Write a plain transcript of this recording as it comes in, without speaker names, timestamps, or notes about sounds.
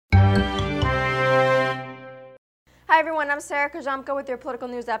Hi everyone, I'm Sarah Kajamko with your political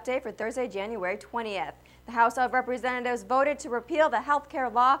news update for Thursday, January 20th. The House of Representatives voted to repeal the health care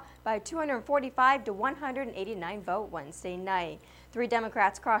law by 245 to 189 vote Wednesday night. 3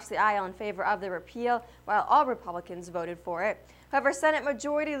 Democrats crossed the aisle in favor of the repeal, while all Republicans voted for it. However, Senate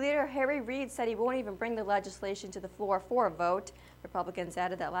Majority Leader Harry Reid said he won't even bring the legislation to the floor for a vote. Republicans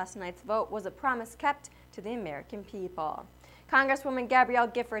added that last night's vote was a promise kept to the American people. Congresswoman Gabrielle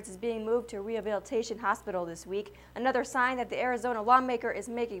Giffords is being moved to a rehabilitation hospital this week, another sign that the Arizona lawmaker is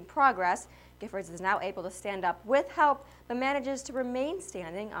making progress. Giffords is now able to stand up with help, but manages to remain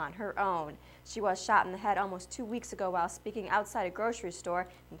standing on her own. She was shot in the head almost 2 weeks ago while speaking outside a grocery store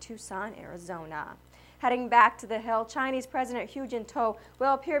in Tucson, Arizona. Heading back to the Hill, Chinese President Hu Jintao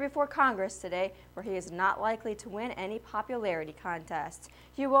will appear before Congress today, where he is not likely to win any popularity contests.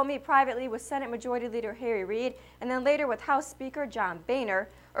 Hu will meet privately with Senate Majority Leader Harry Reid and then later with House Speaker John Boehner.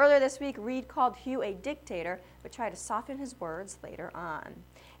 Earlier this week, Reid called Hu a dictator, but tried to soften his words later on.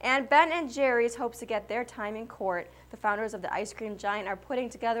 And Ben & Jerry's hopes to get their time in court. The founders of the ice cream giant are putting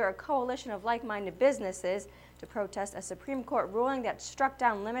together a coalition of like-minded businesses to protest a Supreme Court ruling that struck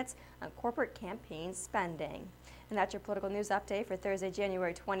down limits on corporate campaign spending. And that's your political news update for Thursday,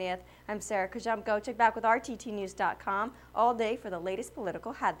 January 20th. I'm Sarah Kajamko. Check back with rttnews.com all day for the latest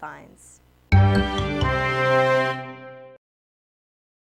political headlines.